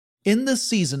In this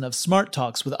season of Smart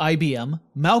Talks with IBM,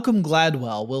 Malcolm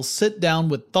Gladwell will sit down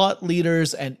with thought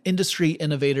leaders and industry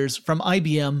innovators from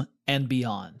IBM and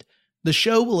beyond. The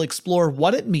show will explore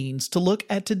what it means to look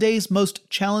at today's most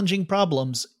challenging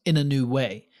problems in a new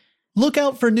way. Look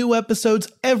out for new episodes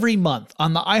every month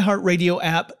on the iHeartRadio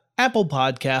app, Apple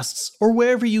Podcasts, or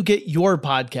wherever you get your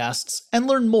podcasts, and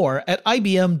learn more at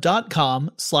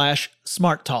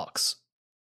ibm.com/smarttalks.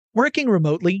 Working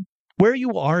remotely, where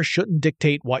you are shouldn't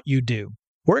dictate what you do.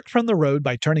 Work from the road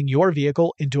by turning your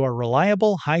vehicle into a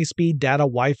reliable high-speed data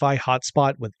Wi-Fi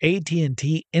hotspot with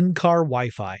AT&T in-car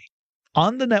Wi-Fi.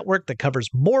 On the network that covers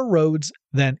more roads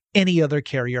than any other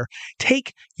carrier,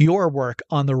 take your work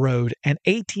on the road and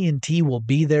AT&T will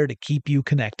be there to keep you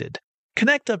connected.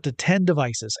 Connect up to 10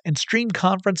 devices and stream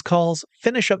conference calls,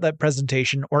 finish up that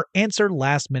presentation, or answer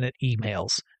last-minute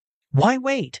emails. Why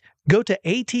wait? Go to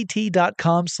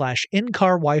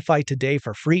att.com/in-car Wi-Fi today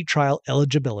for free trial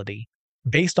eligibility.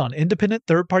 Based on independent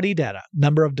third-party data,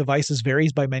 number of devices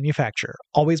varies by manufacturer.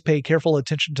 Always pay careful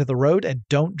attention to the road and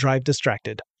don't drive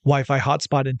distracted. Wi-Fi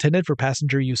hotspot intended for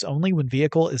passenger use only when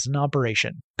vehicle is in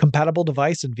operation. Compatible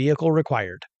device and vehicle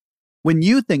required. When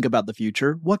you think about the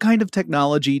future, what kind of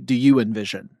technology do you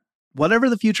envision? Whatever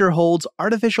the future holds,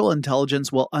 artificial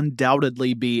intelligence will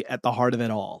undoubtedly be at the heart of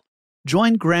it all.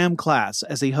 Join Graham Class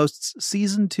as he hosts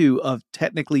Season 2 of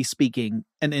Technically Speaking,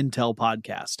 an Intel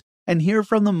podcast, and hear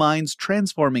from the minds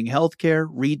transforming healthcare,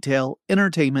 retail,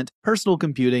 entertainment, personal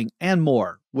computing, and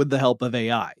more with the help of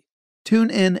AI. Tune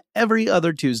in every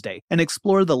other Tuesday and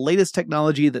explore the latest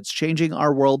technology that's changing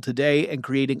our world today and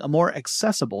creating a more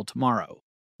accessible tomorrow.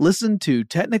 Listen to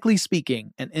Technically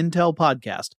Speaking, an Intel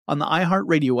podcast on the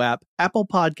iHeartRadio app, Apple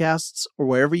Podcasts, or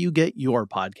wherever you get your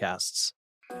podcasts.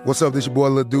 What's up, this your boy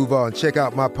Lil Duval, and check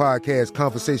out my podcast,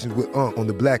 Conversations with Unc, on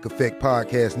the Black Effect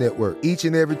Podcast Network. Each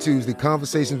and every Tuesday,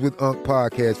 Conversations with Unc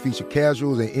podcast feature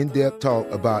casuals and in-depth talk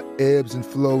about ebbs and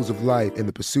flows of life and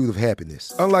the pursuit of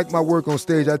happiness. Unlike my work on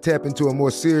stage, I tap into a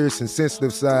more serious and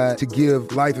sensitive side to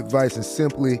give life advice and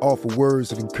simply offer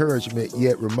words of encouragement,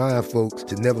 yet remind folks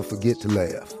to never forget to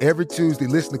laugh. Every Tuesday,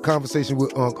 listen to Conversations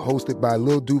with Unc, hosted by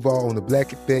Lil Duval on the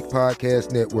Black Effect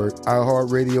Podcast Network,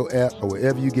 iHeartRadio app, or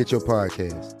wherever you get your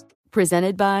podcasts.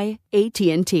 Presented by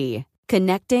AT&T.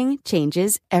 Connecting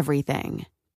changes everything.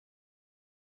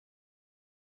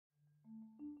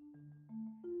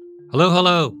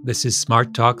 Hello. This is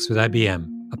Smart Talks with IBM,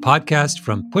 a podcast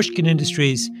from Pushkin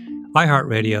Industries,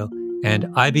 iHeartRadio, and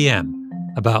IBM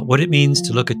about what it means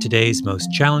to look at today's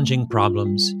most challenging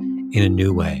problems in a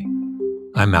new way.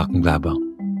 I'm Malcolm Gladwell.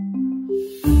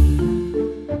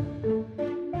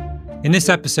 In this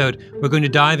episode, we're going to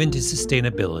dive into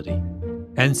sustainability,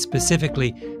 and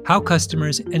specifically how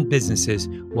customers and businesses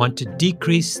want to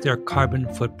decrease their carbon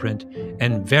footprint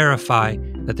and verify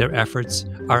that their efforts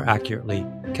are accurately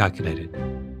calculated.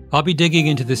 I'll be digging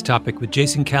into this topic with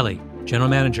Jason Kelly, General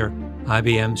Manager,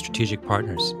 IBM Strategic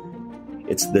Partners.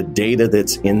 It's the data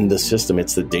that's in the system.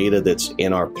 It's the data that's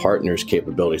in our partners'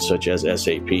 capabilities, such as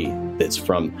SAP, that's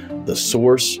from the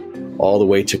source all the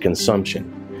way to consumption.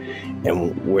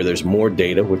 And where there's more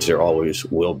data, which there always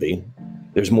will be,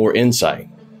 there's more insight,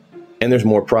 and there's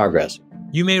more progress.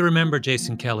 You may remember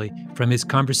Jason Kelly from his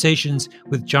conversations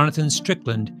with Jonathan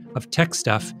Strickland of Tech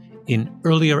Stuff in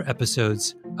earlier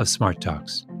episodes of Smart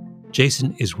Talks.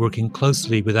 Jason is working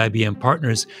closely with IBM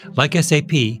partners like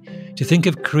SAP to think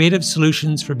of creative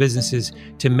solutions for businesses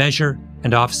to measure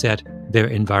and offset their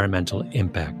environmental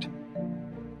impact.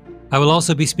 I will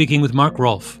also be speaking with Mark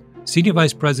Rolfe, Senior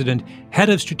Vice President, Head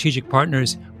of Strategic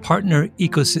Partners, Partner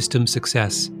Ecosystem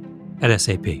Success at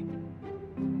SAP.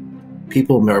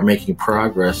 People are making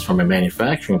progress from a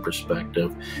manufacturing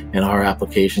perspective, and our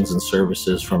applications and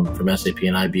services from SAP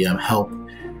and IBM help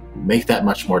make that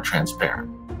much more transparent.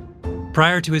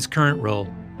 Prior to his current role,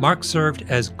 Mark served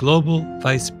as Global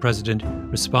Vice President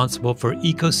responsible for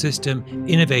ecosystem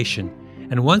innovation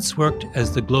and once worked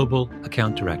as the Global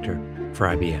Account Director for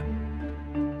IBM.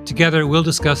 Together, we'll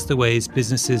discuss the ways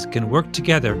businesses can work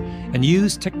together and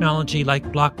use technology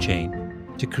like blockchain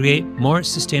to create more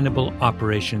sustainable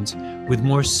operations with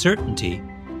more certainty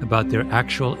about their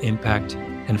actual impact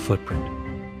and footprint.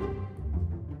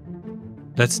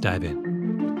 Let's dive in.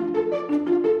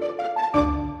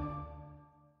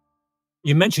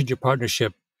 You mentioned your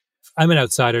partnership. I'm an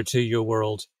outsider to your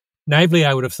world. Naively,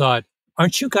 I would have thought,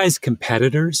 aren't you guys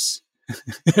competitors?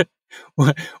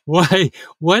 Why?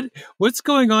 What's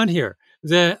going on here?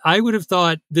 I would have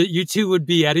thought that you two would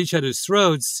be at each other's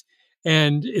throats,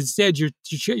 and instead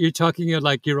you're talking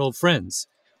like your old friends.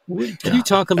 Can you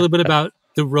talk a little bit about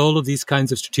the role of these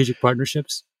kinds of strategic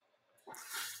partnerships?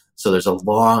 So there's a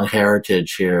long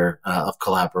heritage here of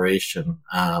collaboration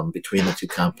between the two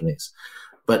companies.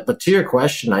 But to your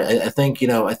question, I think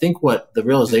what the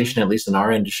realization, at least in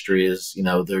our industry, is,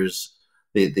 there's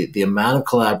the amount of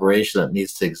collaboration that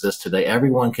needs to exist today.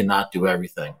 Everyone cannot do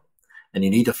everything, and you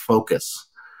need to focus.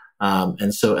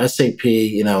 And so SAP,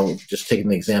 just taking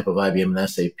the example of IBM and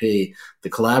SAP, the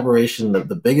collaboration,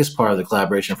 the biggest part of the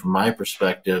collaboration from my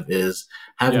perspective is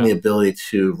having the ability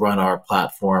to run our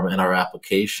platform and our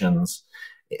applications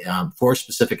for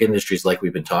specific industries like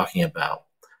we've been talking about.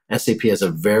 SAP has a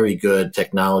very good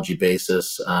technology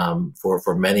basis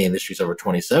for many industries, over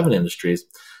 27 industries.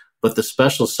 But the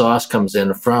special sauce comes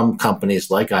in from companies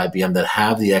like IBM that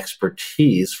have the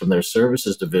expertise from their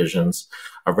services divisions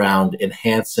around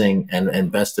enhancing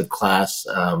and best-of-class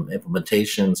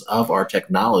implementations of our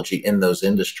technology in those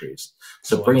industries.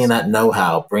 So bringing that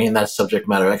know-how, bringing that subject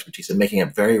matter expertise, and making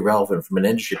it very relevant from an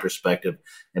industry perspective,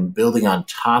 and building on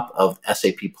top of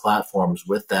SAP platforms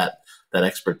with that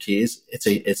expertise,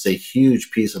 it's a huge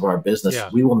piece of our business.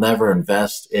 Yeah. We will never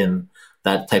invest in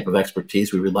that type of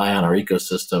expertise. We rely on our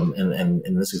ecosystem, and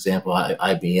in this example,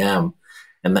 IBM.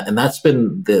 And that's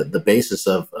been the basis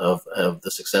of the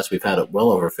success we've had at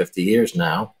well over 50 years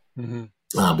now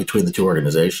between the two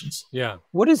organizations. Yeah.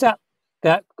 What does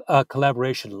that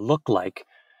collaboration look like?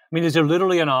 I mean, is there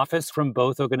literally an office from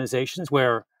both organizations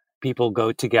where people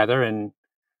go together, and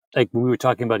like we were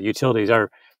talking about utilities,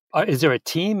 is there a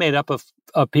team made up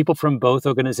of people from both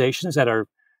organizations that are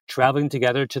traveling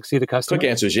together to see the customer?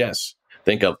 Quick answer is yes.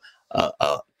 Think of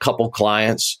a couple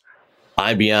clients,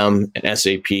 IBM and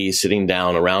SAP sitting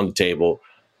down around the table,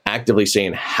 actively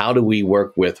saying, how do we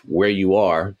work with where you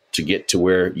are to get to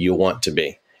where you want to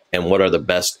be? And what are the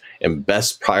best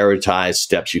prioritized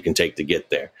steps you can take to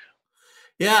get there?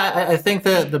 Yeah, I think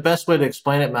that the best way to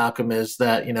explain it, Malcolm, is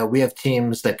that, we have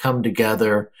teams that come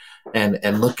together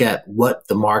and look at what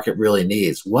the market really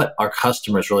needs, what our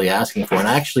customers really asking for, and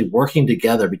actually working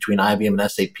together between IBM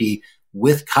and SAP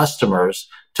with customers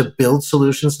to build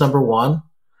solutions, number one,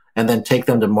 and then take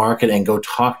them to market and go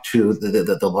talk to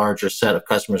the larger set of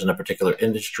customers in a particular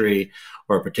industry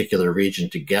or a particular region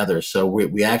together. So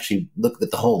we actually look at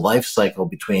the whole life cycle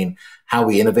between how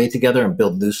we innovate together and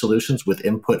build new solutions with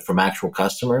input from actual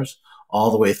customers,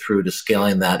 all the way through to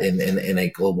scaling that in a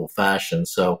global fashion.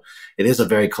 So it is a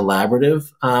very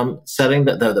collaborative setting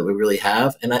that we really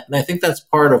have. And I think that's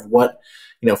part of what,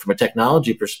 from a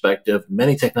technology perspective,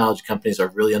 many technology companies are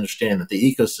really understanding that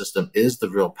the ecosystem is the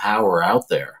real power out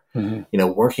there.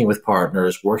 Mm-hmm. Working with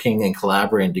partners, working and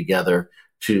collaborating together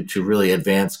to really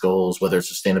advance goals, whether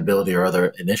it's sustainability or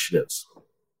other initiatives.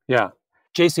 Yeah.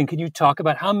 Jason, can you talk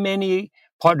about how many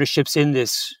partnerships in the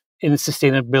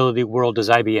sustainability world does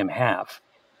IBM have?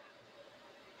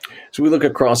 So we look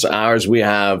across ours, we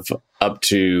have up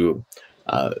to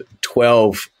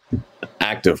 12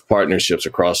 active partnerships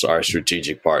across our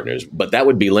strategic partners, but that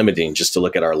would be limiting just to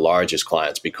look at our largest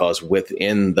clients, because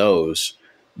within those,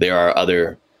 there are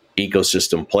other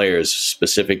ecosystem players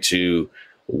specific to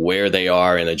where they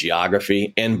are in a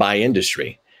geography and by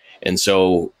industry. And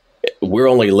so we're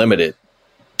only limited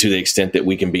to the extent that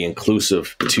we can be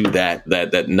inclusive to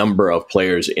that number of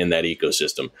players in that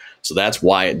ecosystem. So that's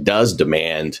why it does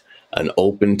demand an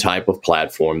open type of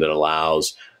platform that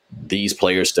allows these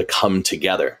players to come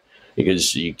together,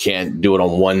 because you can't do it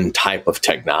on one type of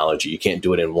technology. You can't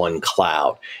do it in one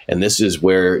cloud. And this is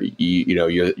where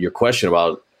your question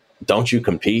about, don't you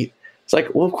compete? It's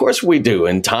like, well, of course we do.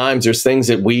 In times there's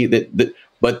things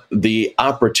but the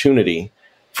opportunity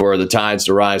for the tides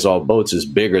to rise all boats is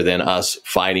bigger than us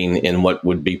fighting in what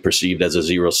would be perceived as a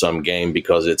zero-sum game,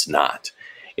 because it's not.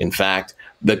 In fact,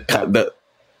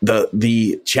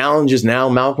 the challenges now,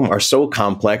 Malcolm, are so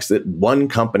complex that one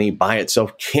company by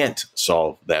itself can't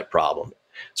solve that problem.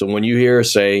 So when you hear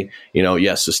us say,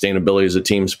 yes, sustainability is a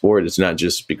team sport, it's not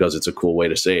just because it's a cool way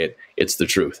to say it. It's the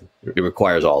truth. It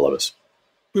requires all of us.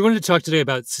 We wanted to talk today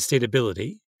about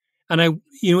sustainability. And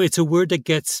it's a word that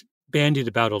gets bandied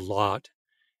about a lot.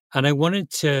 And I wanted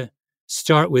to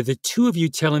start with the two of you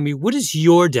telling me, what is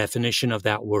your definition of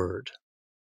that word?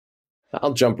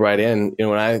 I'll jump right in.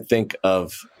 When I think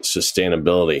of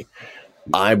sustainability,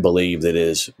 I believe that it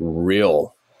is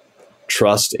real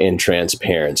trust and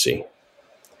transparency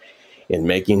in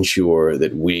making sure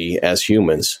that we as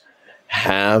humans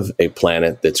have a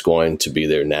planet that's going to be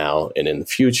there now and in the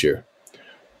future,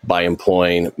 by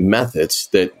employing methods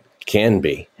that can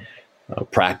be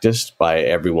practiced by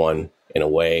everyone in a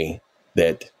way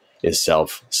that is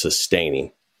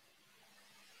self-sustaining.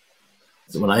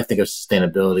 When I think of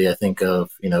sustainability, I think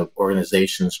of,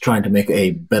 organizations trying to make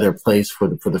a better place for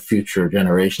the future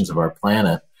generations of our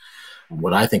planet.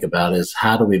 what I think about is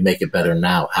how do we make it better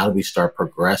now? How do we start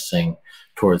progressing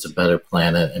towards a better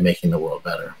planet and making the world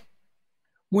better?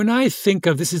 When I think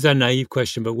of, this is a naive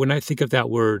question, but when I think of that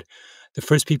word, the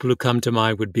first people who come to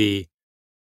mind would be,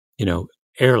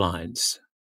 airlines,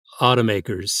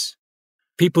 automakers,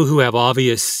 people who have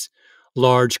obvious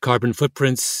large carbon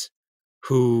footprints,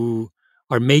 who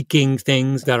are making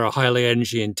things that are highly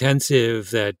energy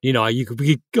intensive, that, we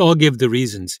could all give the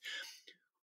reasons.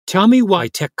 Tell me why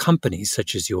tech companies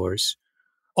such as yours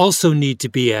also need to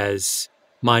be as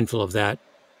mindful of that.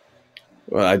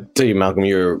 Well, I tell you, Malcolm,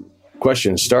 your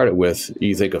question started with,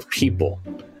 you think of people,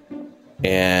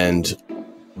 and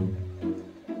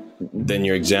then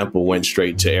your example went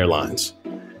straight to airlines.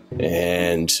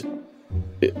 And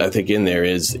I think in there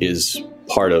is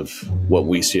part of what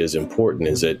we see as important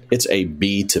is that it's a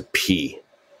B to P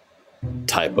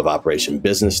type of operation,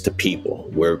 business to people.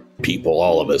 We're people,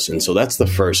 all of us. And so that's the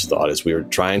first thought, is we were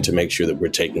trying to make sure that we're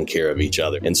taking care of each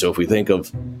other. And so if we think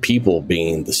of people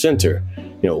being the center,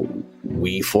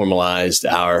 we formalized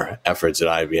our efforts at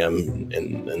IBM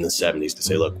in the 70s to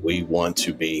say, look, we want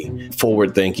to be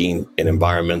forward thinking in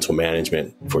environmental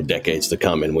management for decades to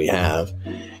come. And we have.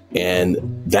 And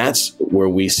that's where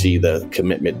we see the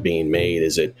commitment being made,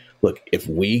 is that, look, if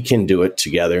we can do it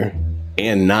together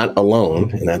and not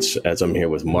alone, and that's, as I'm here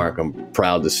with Mark, I'm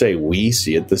proud to say we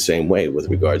see it the same way with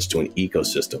regards to an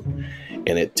ecosystem.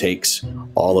 And it takes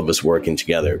all of us working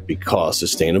together, because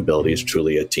sustainability is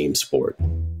truly a team sport.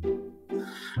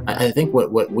 I think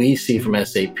what we see from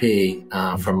SAP,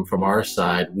 from our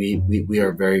side, we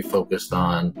are very focused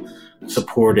on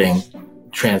supporting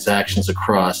transactions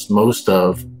across most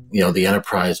of the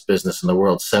enterprise business in the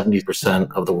world.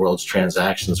 70% of the world's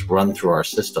transactions run through our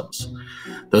systems.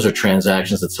 Those are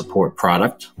transactions that support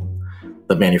product,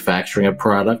 the manufacturing of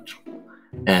product,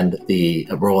 and the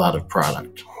rollout of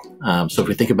product. So if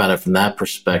we think about it from that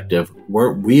perspective,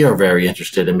 we are very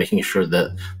interested in making sure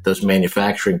that those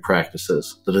manufacturing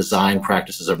practices, the design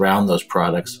practices around those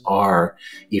products, are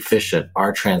efficient,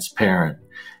 are transparent,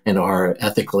 and are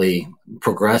ethically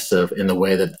progressive in the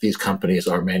way that these companies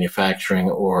are manufacturing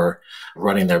or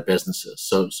running their businesses.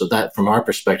 So that, from our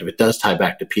perspective, it does tie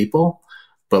back to people,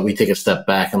 but we take a step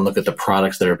back and look at the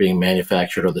products that are being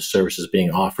manufactured or the services being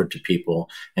offered to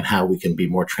people, and how we can be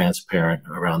more transparent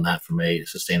around that from a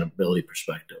sustainability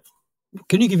perspective.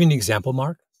 Can you give me an example,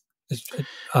 Mark,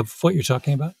 of what you're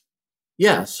talking about?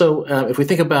 Yeah. So if we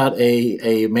think about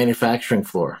a manufacturing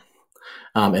floor,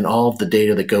 and all of the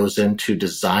data that goes into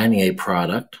designing a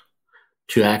product,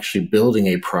 to actually building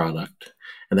a product,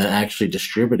 and then actually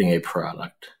distributing a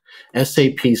product,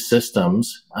 SAP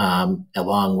systems,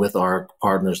 along with our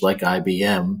partners like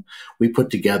IBM, we put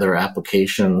together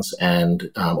applications and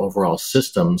overall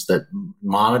systems that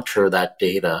monitor that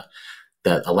data,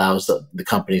 that allows the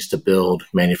companies to build,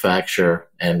 manufacture,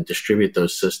 and distribute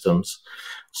those systems.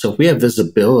 So if we have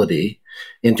visibility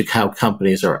into how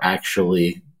companies are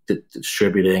actually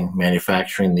distributing,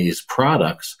 manufacturing these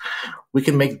products, we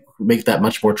can make that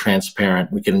much more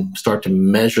transparent. We can start to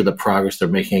measure the progress they're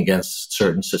making against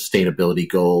certain sustainability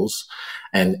goals,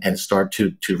 and start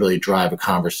to really drive a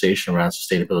conversation around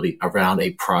sustainability around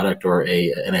a product or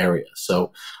an area.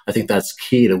 So I think that's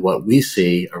key to what we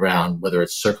see around, whether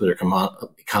it's circular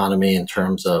economy in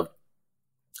terms of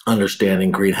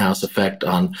understanding greenhouse effect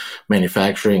on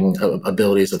manufacturing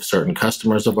abilities of certain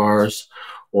customers of ours,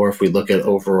 or if we look at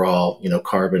overall,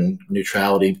 carbon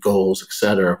neutrality goals, et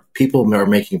cetera. People are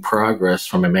making progress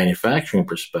from a manufacturing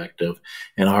perspective,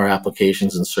 and our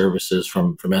applications and services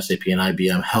from SAP and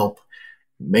IBM help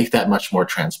make that much more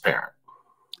transparent.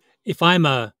 If I'm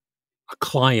a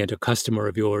client, a customer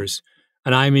of yours,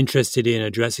 and I'm interested in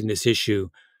addressing this issue,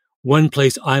 one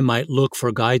place I might look for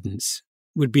guidance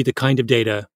would be the kind of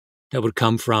data that would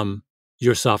come from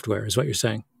your software, is what you're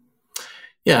saying.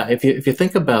 Yeah, if you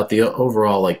think about the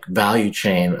overall value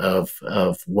chain of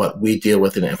what we deal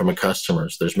with from a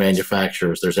customers, there's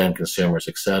manufacturers, there's end consumers,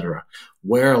 et cetera.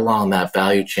 Where along that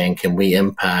value chain can we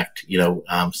impact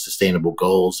sustainable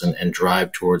goals and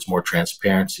drive towards more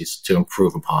transparencies to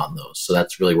improve upon those? So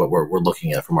that's really what we're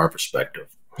looking at from our perspective.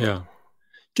 Yeah,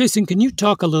 Jason, can you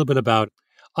talk a little bit about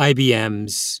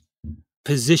IBM's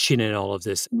position in all of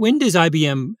this? When does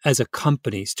IBM as a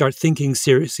company start thinking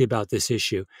seriously about this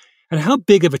issue? And how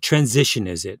big of a transition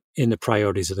is it in the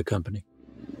priorities of the company?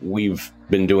 We've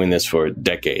been doing this for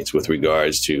decades with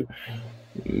regards to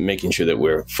making sure that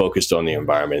we're focused on the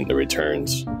environment, the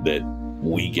returns that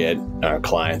we get, our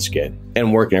clients get,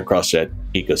 and working across that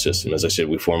ecosystem. As I said,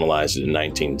 we formalized it in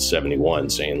 1971,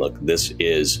 saying, look, this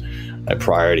is a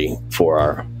priority for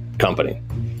our company.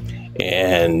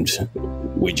 And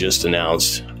we just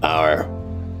announced our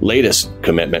latest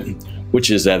commitment,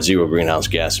 which is to have zero greenhouse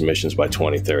gas emissions by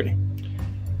 2030.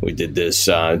 We did this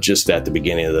just at the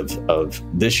beginning of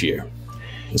this year.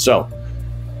 So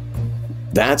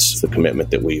that's the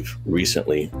commitment that we've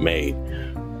recently made.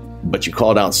 But you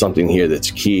called out something here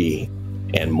that's key,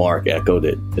 and Mark echoed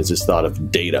it, is this thought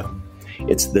of data.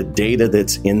 It's the data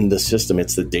that's in the system.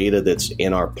 It's the data that's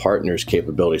in our partners'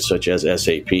 capabilities, such as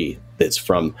SAP, that's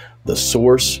from the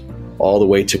source all the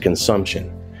way to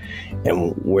consumption.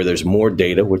 And where there's more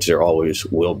data, which there always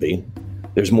will be,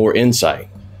 there's more insight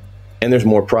and there's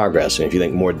more progress. And if you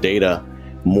think more data,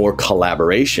 more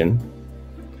collaboration,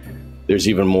 there's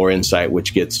even more insight,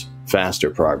 which gets faster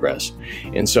progress.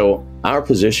 And so our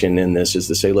position in this is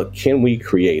to say, look, can we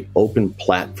create open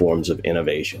platforms of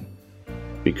innovation?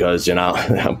 Because, and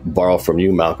I'll borrow from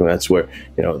you, Malcolm, that's where,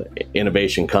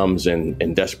 innovation comes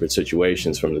in desperate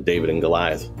situations. From the David and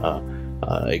Goliath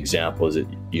example, is that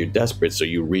you're desperate, so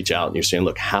you reach out and you're saying,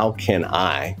 look, how can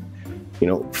I,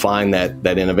 find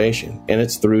that innovation? And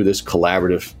it's through this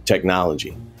collaborative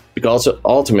technology. Because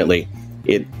ultimately,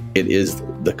 it is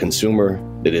the consumer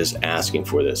that is asking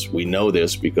for this. We know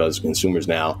this because consumers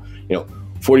now,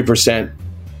 40%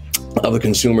 of the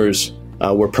consumers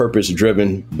were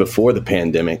purpose-driven before the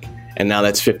pandemic, and now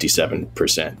that's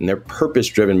 57%. And they're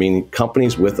purpose-driven, meaning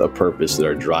companies with a purpose that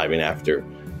are driving after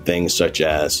things such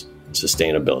as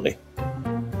sustainability.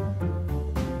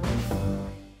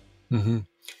 Mm-hmm.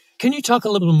 Can you talk a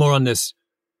little more on this?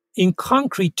 In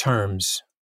concrete terms,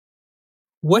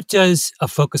 what does a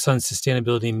focus on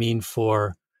sustainability mean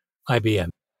for IBM?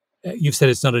 You've said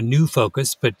it's not a new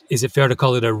focus, but is it fair to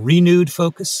call it a renewed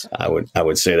focus? I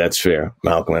would say that's fair,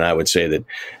 Malcolm, and I would say that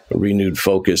a renewed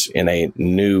focus in a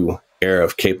new era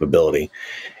of capability.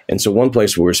 And so one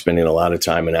place where we're spending a lot of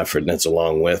time and effort, and it's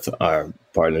along with our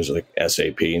partners like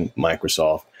SAP,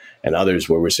 Microsoft, and others,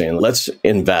 where we're saying, let's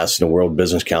invest in the World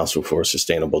Business Council for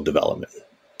Sustainable Development,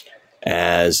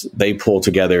 as they pull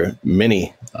together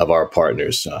many of our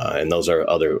partners, and those are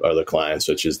other clients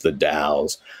such as the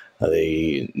Dows,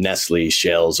 the Nestle,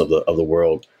 Shells of the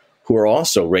world, who are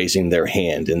also raising their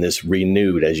hand in this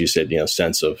renewed, as you said,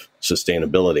 sense of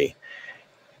sustainability.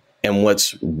 And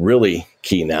what's really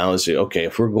key now is, okay,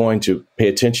 if we're going to pay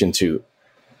attention to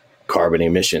carbon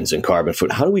emissions and carbon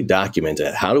footprint, how do we document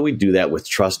that? How do we do that with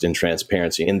trust and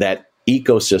transparency in that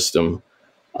ecosystem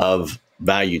of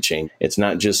value chain? It's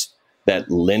not just that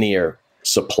linear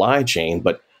supply chain,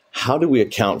 but how do we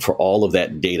account for all of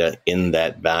that data in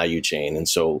that value chain? And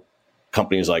so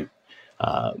companies like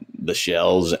the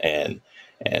Shells and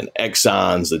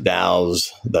Exxons, the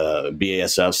Dows, the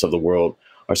BASFs of the world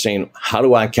are saying, how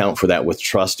do I account for that with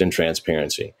trust and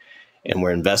transparency? And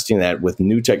we're investing that with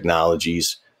new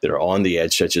technologies that are on the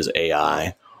edge, such as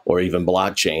AI or even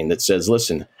blockchain, that says,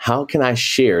 listen, how can I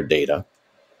share data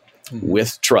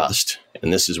with trust?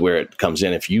 And this is where it comes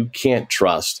in. If you can't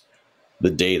trust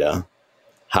the data,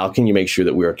 how can you make sure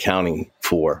that we're accounting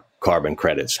for carbon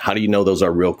credits? How do you know those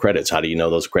are real credits? How do you know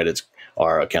those credits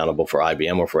are accountable for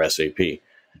IBM or for SAP?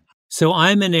 So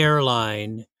I'm an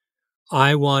airline.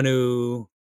 I want to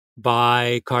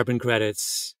buy carbon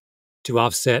credits to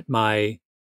offset my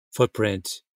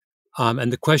footprint.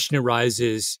 And the question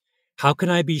arises, how can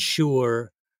I be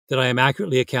sure that I am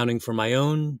accurately accounting for my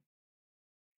own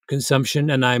consumption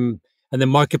and the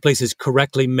marketplace is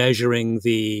correctly measuring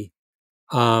the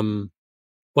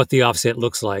what the offset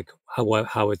looks like,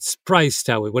 how it's priced,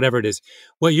 whatever it is.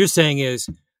 What you're saying is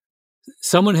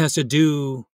someone has to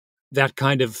do that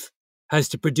has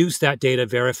to produce that data,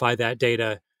 verify that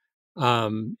data,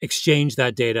 exchange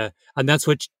that data, and that's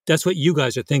what you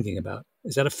guys are thinking about.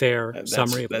 Is that a fair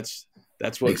summary? That's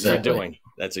what exactly. we're doing.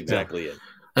 That's exactly it.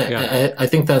 I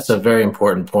think that's a very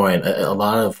important point. A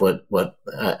lot of what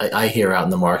I hear out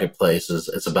in the marketplace is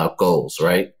it's about goals,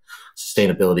 right?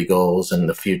 Sustainability goals in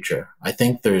the future. I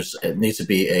think it needs to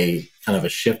be a kind of a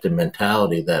shift in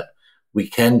mentality that we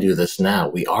can do this now.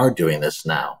 We are doing this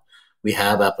now. We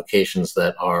have applications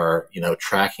that are,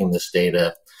 tracking this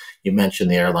data. You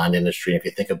mentioned the airline industry. If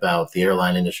you think about the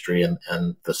airline industry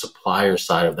and the supplier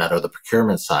side of that or the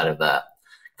procurement side of that,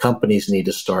 companies need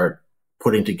to start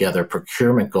putting together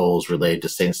procurement goals related to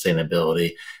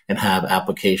sustainability and have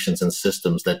applications and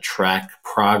systems that track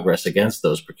progress against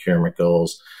those procurement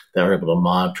goals that are able to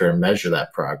monitor and measure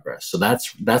that progress. So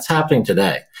that's happening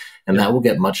today. And that will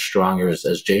get much stronger,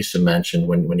 as Jason mentioned,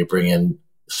 when you bring in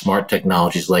smart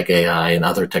technologies like AI and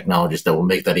other technologies that will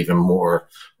make that even more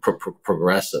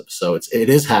progressive. So it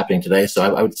is happening today. So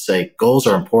I would say goals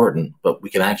are important, but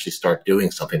we can actually start doing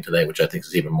something today, which I think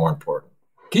is even more important.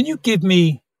 Can you give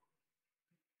me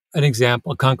an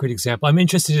example, a concrete example? I'm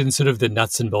interested in sort of the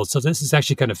nuts and bolts. So this is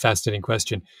actually kind of a fascinating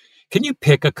question. Can you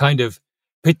pick a kind of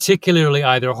particularly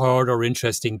either hard or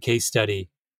interesting case study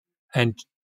and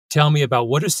tell me about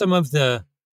what are some of the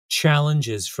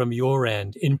challenges from your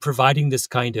end in providing this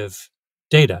kind of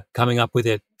data, coming up with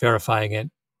it, verifying it,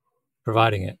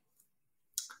 providing it?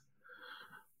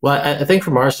 Well, I think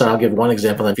from our side, I'll give one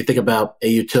example. If you think about a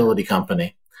utility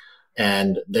company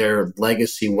and their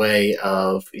legacy way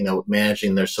of,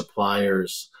 managing their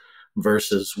suppliers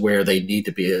versus where they need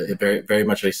to be, a very, very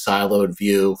much a siloed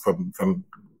view from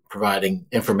providing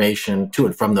information to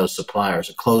and from those suppliers,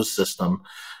 a closed system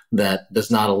that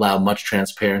does not allow much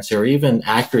transparency or even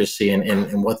accuracy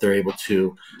in what they're able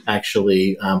to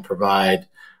actually provide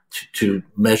to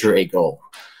measure a goal.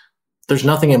 There's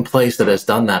nothing in place that has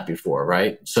done that before,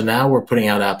 right? So now we're putting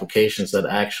out applications that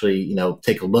actually,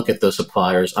 take a look at those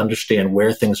suppliers, understand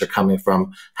where things are coming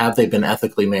from, have they been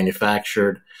ethically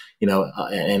manufactured,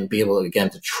 and be able, again,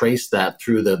 to trace that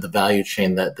through the value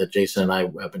chain that Jason and I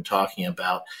have been talking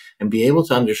about, and be able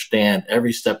to understand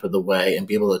every step of the way and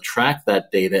be able to track that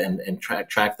data and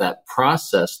track that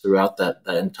process throughout that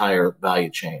entire value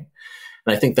chain.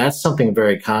 And I think that's something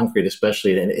very concrete,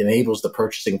 especially it enables the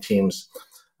purchasing teams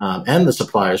and the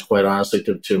suppliers, quite honestly,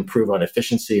 to improve on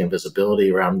efficiency and visibility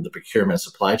around the procurement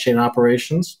supply chain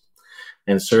operations,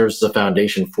 and serves as a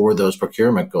foundation for those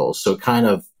procurement goals. So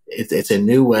it's a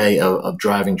new way of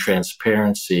driving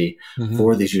transparency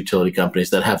for these utility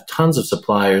companies that have tons of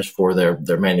suppliers for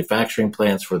their manufacturing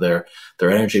plants, for their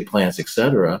energy plants, et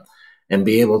cetera, and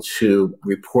be able to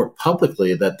report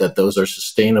publicly that those are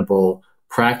sustainable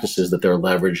practices that they're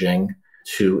leveraging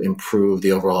to improve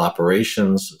the overall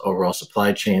operations, overall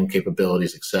supply chain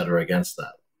capabilities, et cetera, against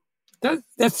that.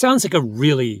 That sounds like a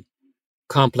really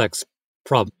complex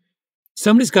problem.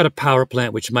 Somebody's got a power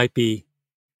plant which might be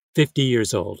 50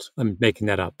 years old. I'm making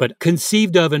that up, but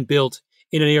conceived of and built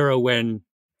in an era when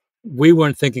we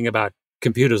weren't thinking about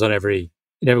computers in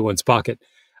everyone's pocket.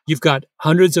 You've got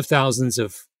hundreds of thousands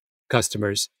of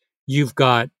customers. You've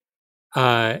got,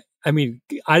 I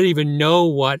don't even know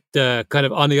what kind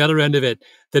of on the other end of it,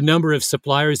 the number of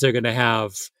suppliers they're going to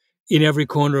have in every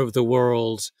corner of the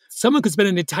world. Someone could spend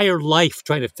an entire life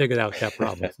trying to figure out that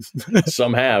problem.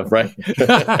 Some have, right?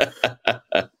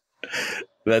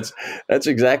 That's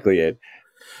exactly it.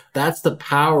 That's the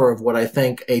power of what I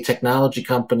think a technology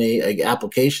company, an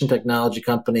application technology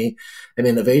company, an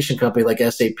innovation company like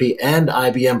SAP and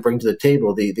IBM bring to the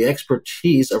table. The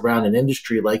expertise around an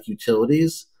industry like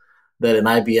utilities that an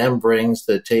IBM brings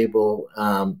to the table,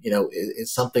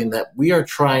 is something that we are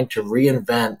trying to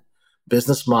reinvent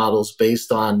business models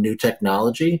based on new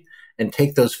technology and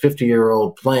take those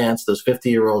 50-year-old plants, those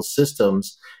 50-year-old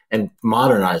systems, and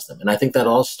modernize them. And I think that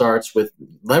all starts with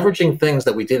leveraging things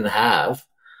that we didn't have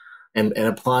and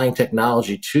applying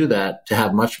technology to that to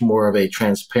have much more of a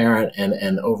transparent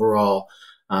and overall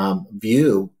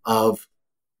view of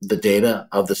the data,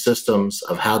 of the systems,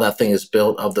 of how that thing is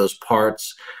built, of those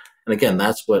parts. And again,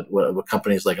 that's what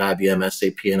companies like IBM,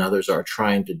 SAP, and others are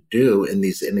trying to do in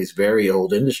these very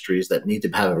old industries that need to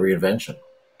have a reinvention.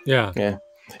 Yeah.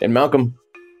 And Malcolm,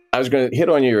 I was going to hit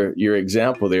on your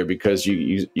example there because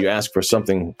you asked for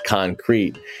something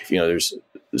concrete. There's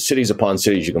cities upon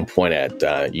cities you can point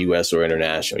at, U.S. or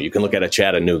international. You can look at a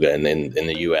Chattanooga in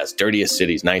the U.S., dirtiest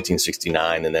cities,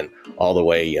 1969, and then all the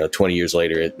way, 20 years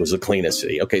later, it was the cleanest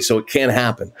city. Okay, so it can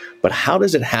happen, but how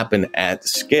does it happen at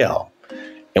scale?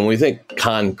 And when we think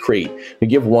concrete, we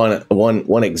give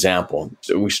one example.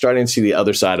 So we're starting to see the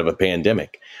other side of a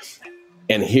pandemic.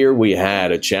 And here we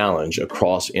had a challenge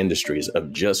across industries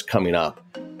of just coming up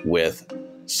with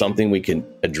something we can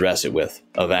address it with,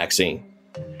 a vaccine,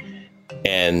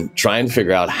 and trying to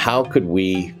figure out how could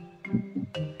we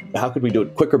do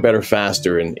it quicker, better,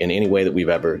 faster in any way that we've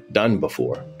ever done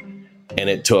before. And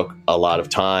it took a lot of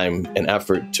time and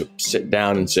effort to sit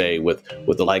down and say with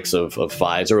the likes of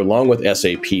Pfizer, along with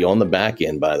SAP on the back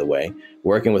end, by the way,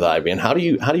 working with IBM, how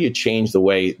do you change the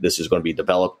way this is going to be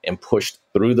developed and pushed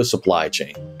through the supply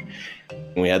chain?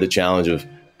 And we had the challenge of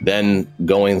then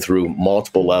going through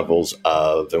multiple levels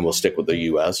of, and we'll stick with the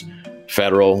U.S.,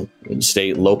 federal,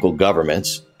 state, local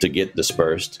governments to get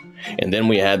dispersed. And then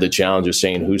we had the challenge of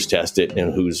saying who's tested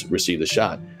and who's received the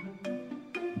shot.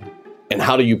 And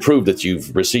how do you prove that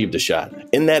you've received a shot?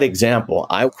 In that example,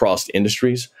 I've crossed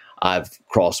industries. I've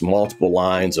crossed multiple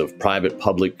lines of private,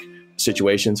 public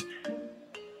situations.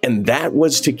 And that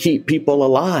was to keep people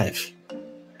alive.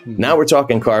 Mm-hmm. Now we're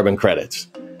talking carbon credits.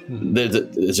 Mm-hmm.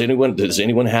 Does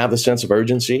anyone have the sense of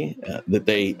urgency that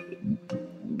they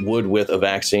would with a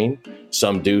vaccine?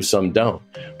 Some do, some don't.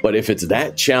 But if it's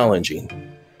that challenging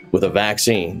with a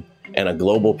vaccine and a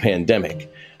global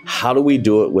pandemic, how do we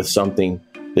do it with something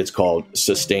that's called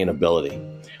sustainability?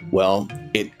 Well,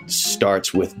 it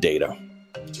starts with data.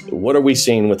 What are we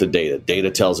seeing with the data?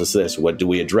 Data tells us this. What do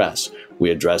we address?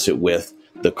 We address it with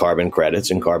the carbon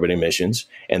credits and carbon emissions,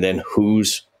 and then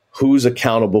who's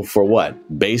accountable for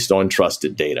what based on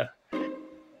trusted data.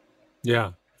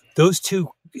 Yeah. Those two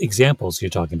examples you're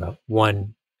talking about,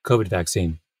 one, COVID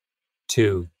vaccine,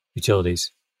 two,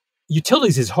 utilities.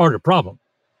 Utilities is a harder problem.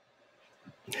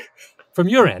 From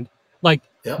your end, like,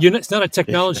 it's not a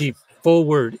technology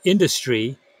forward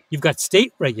industry. You've got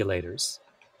state regulators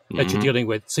that you're dealing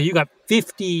with. So you got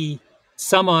 50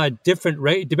 some odd different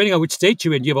depending on which state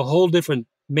you're in, you have a whole different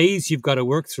maze you've got to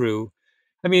work through.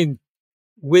 I mean,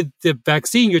 with the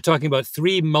vaccine, you're talking about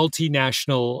three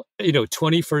multinational,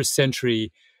 21st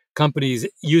century companies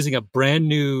using a brand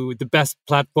new, the best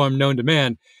platform known to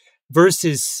man,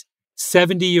 versus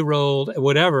 70-year-old,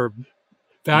 whatever,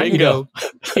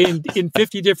 in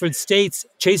 50 different states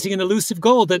chasing an elusive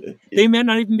goal that they may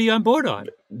not even be on board on.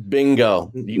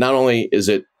 Bingo. Not only is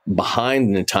it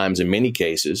behind in times in many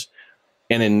cases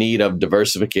and in need of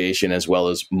diversification as well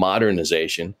as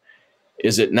modernization,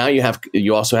 is it now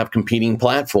you also have competing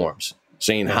platforms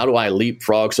saying, how do I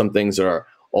leapfrog some things that are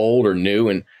old or new?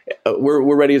 And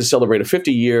we're ready to celebrate a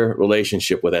 50-year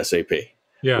relationship with SAP.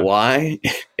 Yeah. Why?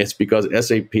 It's because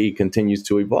SAP continues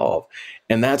to evolve.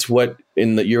 And that's what,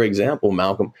 in your example,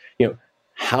 Malcolm,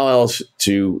 how else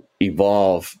to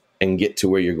evolve and get to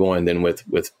where you're going than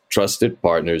with trusted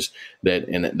partners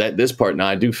that this part, now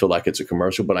I do feel like it's a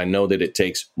commercial, but I know that it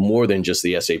takes more than just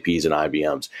the SAPs and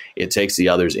IBMs. It takes the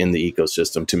others in the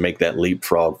ecosystem to make that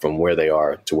leapfrog from where they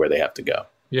are to where they have to go.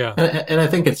 Yeah. And I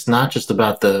think it's not just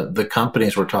about the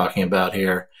companies we're talking about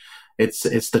here.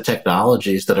 It's the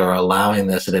technologies that are allowing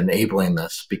this and enabling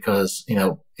this, because,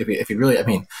 if you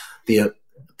really, the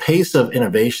pace of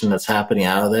innovation that's happening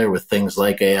out of there with things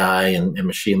like AI and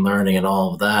machine learning and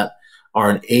all of that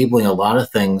are enabling a lot of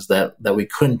things that we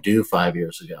couldn't do 5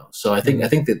 years ago. So I think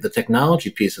that the technology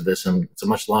piece of this, and it's a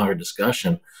much longer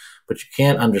discussion, but you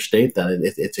can't understate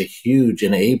that. It's a huge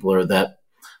enabler that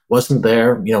wasn't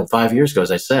there, 5 years ago,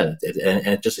 as I said,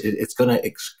 it's going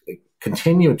to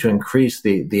continue to increase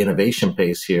the innovation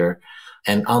pace here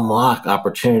and unlock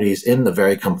opportunities in the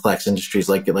very complex industries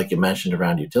like you mentioned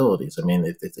around utilities.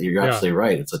 You're absolutely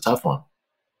right. It's a tough one.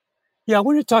 Yeah, I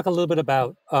want to talk a little bit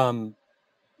about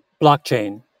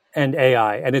blockchain and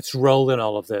AI and its role in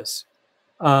all of this.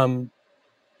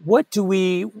 What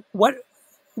do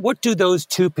those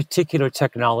two particular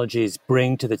technologies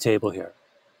bring to the table here?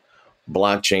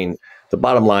 Blockchain, the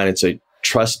bottom line, it's a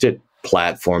trusted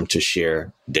platform to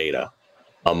share data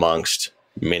amongst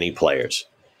many players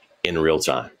in real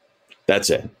time.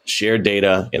 That's it. Share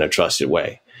data in a trusted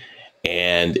way.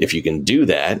 And if you can do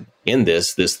that in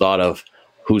this thought of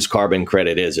whose carbon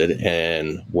credit is it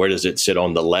and where does it sit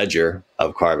on the ledger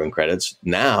of carbon credits,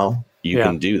 now you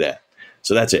can do that.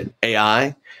 So that's it.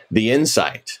 AI, the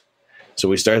insight. So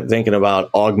we start thinking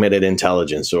about augmented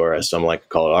intelligence, or as some like to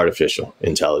call it, artificial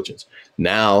intelligence.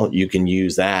 Now you can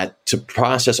use that to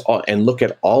process and look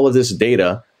at all of this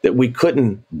data that we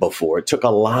couldn't before. It took a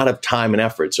lot of time and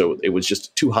effort. So it was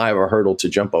just too high of a hurdle to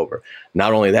jump over.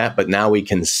 Not only that, but now we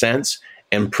can sense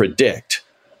and predict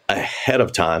ahead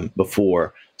of time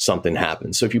before something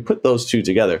happens. So if you put those two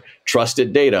together,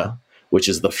 trusted data, which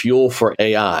is the fuel for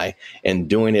AI, and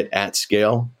doing it at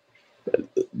scale,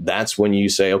 that's when you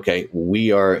say, okay,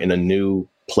 we are in a new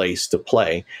place to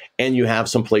play. And you have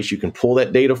some place you can pull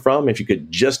that data from. If you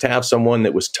could just have someone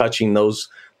that was touching those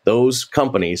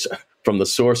companies from the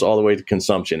source all the way to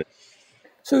consumption.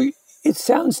 So it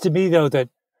sounds to me, though, that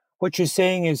what you're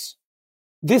saying is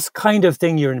this kind of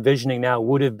thing you're envisioning now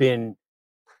would have been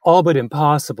all but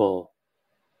impossible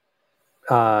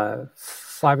 5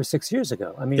 or 6 years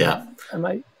ago.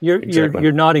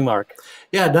 You're nodding, Mark.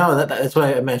 Yeah, no, that's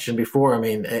what I mentioned before.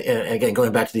 And again,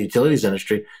 going back to the utilities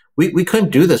industry, we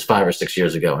couldn't do this 5 or 6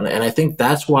 years ago. And I think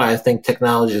that's why I think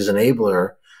technology is an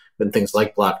enabler in things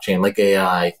like blockchain, like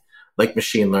AI, like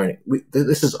machine learning.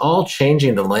 This is all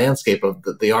changing the landscape of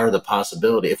the art of the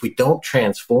possibility. If we don't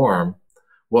transform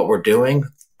what we're doing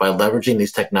by leveraging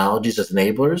these technologies as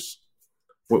enablers,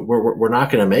 we're not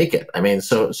going to make it.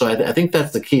 So I think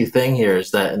that's the key thing here,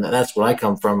 is that, and that's what I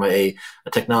come from, a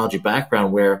technology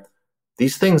background where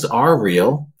these things are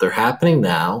real. They're happening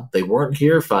now. They weren't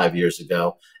here 5 years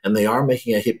ago, and they are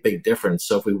making a big difference.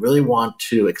 So if we really want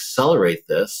to accelerate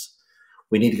this,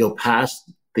 we need to go past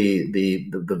the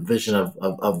vision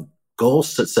of goal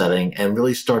setting and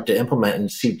really start to implement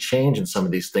and see change in some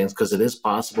of these things, because it is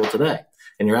possible today.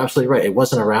 And you're absolutely right. It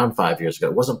wasn't around 5 years ago.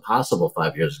 It wasn't possible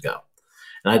 5 years ago.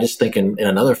 And I just think in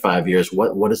another 5 years,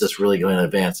 what is this really going to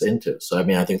advance into? So,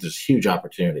 I think there's huge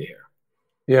opportunity here.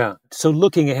 Yeah. So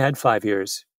looking ahead 5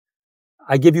 years,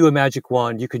 I give you a magic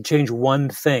wand. You can change one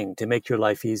thing to make your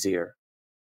life easier.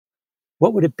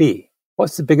 What would it be?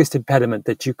 What's the biggest impediment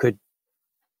that you could,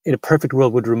 in a perfect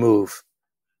world, would remove?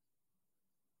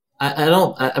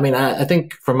 I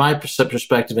think from my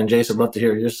perspective, and Jason, I'd love to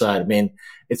hear your side. I mean,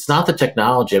 it's not the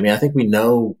technology. I mean, I think we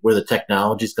know where the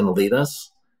technology is going to lead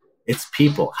us. It's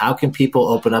people. How can people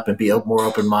open up and be more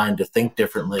open-minded to think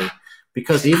differently?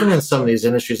 Because even in some of these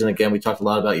industries, and again, we talked a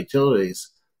lot about utilities,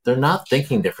 they're not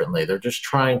thinking differently. They're just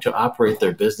trying to operate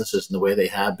their businesses in the way they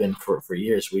have been for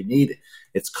years. We need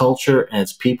its culture and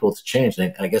its people to change.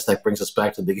 And I guess that brings us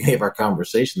back to the beginning of our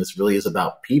conversation. This really is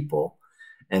about people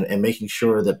and making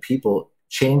sure that people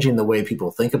changing the way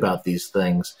people think about these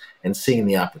things and seeing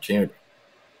the opportunity.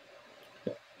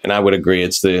 And I would agree.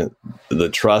 It's the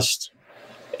trust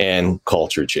and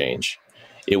culture change.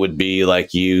 It would be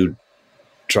like you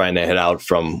trying to head out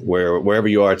from wherever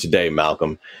you are today,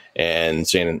 Malcolm, and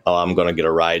saying, "Oh, I'm going to get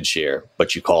a ride share,"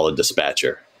 but you call a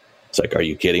dispatcher. It's like, are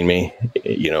you kidding me?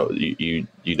 You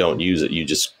don't use it. You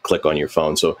just click on your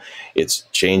phone. So it's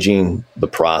changing the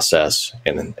process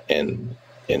and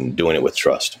doing it with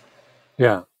trust.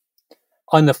 Yeah.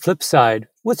 On the flip side,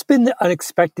 what's been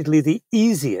unexpectedly the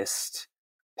easiest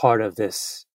part of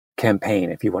this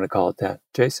campaign, if you want to call it that,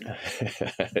 Jason?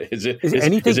 Is anything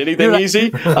easy? Is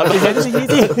anything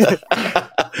easy?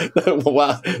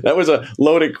 Wow, that was a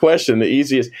loaded question.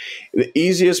 The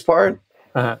easiest part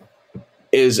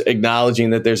is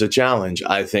acknowledging that there's a challenge,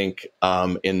 I think,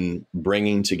 in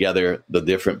bringing together the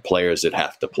different players that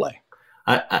have to play.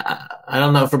 I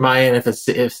don't know from my end if it's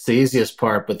the easiest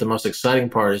part, but the most exciting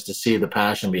part is to see the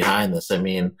passion behind this. I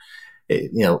mean,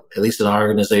 at least in our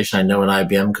organization, I know in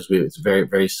IBM, because it's very,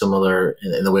 very similar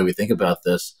in the way we think about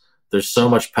this. There's so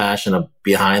much passion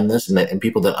behind this, and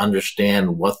people that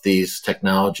understand what these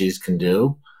technologies can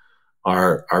do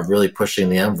are really pushing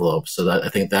the envelope. So that I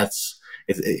think that's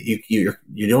you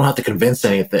don't have to convince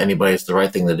anybody it's the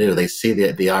right thing to do. They see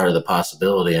the art of the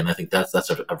possibility, and I think that's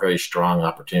a very strong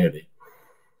opportunity.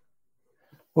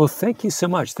 Well, thank you so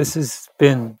much. This has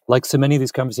been, like so many of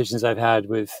these conversations I've had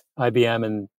with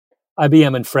IBM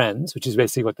and friends, which is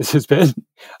basically what this has been.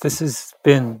 This has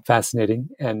been fascinating,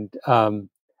 and I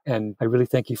really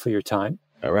thank you for your time.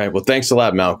 All right. Well, thanks a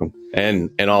lot, Malcolm,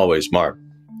 and always, Mark.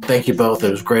 Thank you both.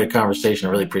 It was a great conversation.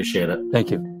 I really appreciate it.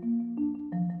 Thank you.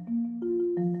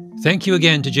 Thank you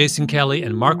again to Jason Kelly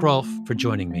and Mark Rolfe for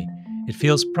joining me. It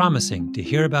feels promising to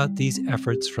hear about these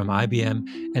efforts from IBM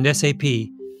and SAP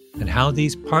and how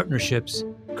these partnerships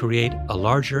create a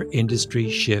larger industry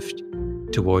shift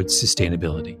towards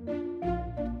sustainability.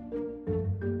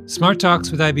 Smart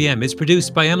Talks with IBM is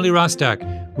produced by Emily Rostak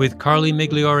with Carly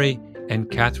Migliori and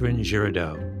Catherine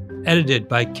Giraudot. Edited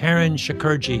by Karen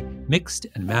Shakurji, mixed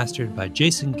and mastered by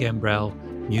Jason Gambrell,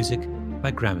 music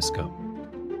by Gramoscope.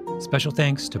 Special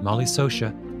thanks to Molly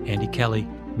Sosha, Andy Kelly,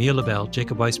 Mia LaBelle,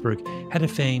 Jacob Weisberg, Hedda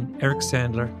Fain, Eric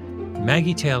Sandler,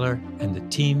 Maggie Taylor, and the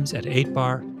teams at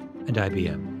 8Bar and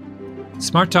IBM.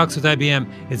 Smart Talks with IBM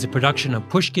is a production of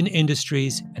Pushkin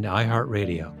Industries and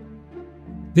iHeartRadio.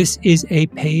 This is a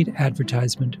paid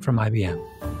advertisement from IBM.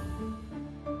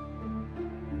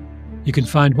 You can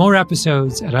find more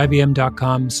episodes at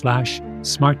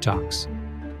ibm.com/smarttalks.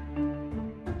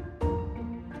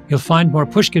 You'll find more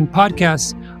Pushkin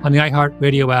podcasts on the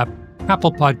iHeartRadio app,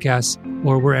 Apple Podcasts,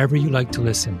 or wherever you like to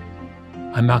listen.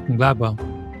 I'm Malcolm Gladwell.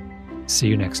 See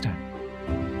you next time.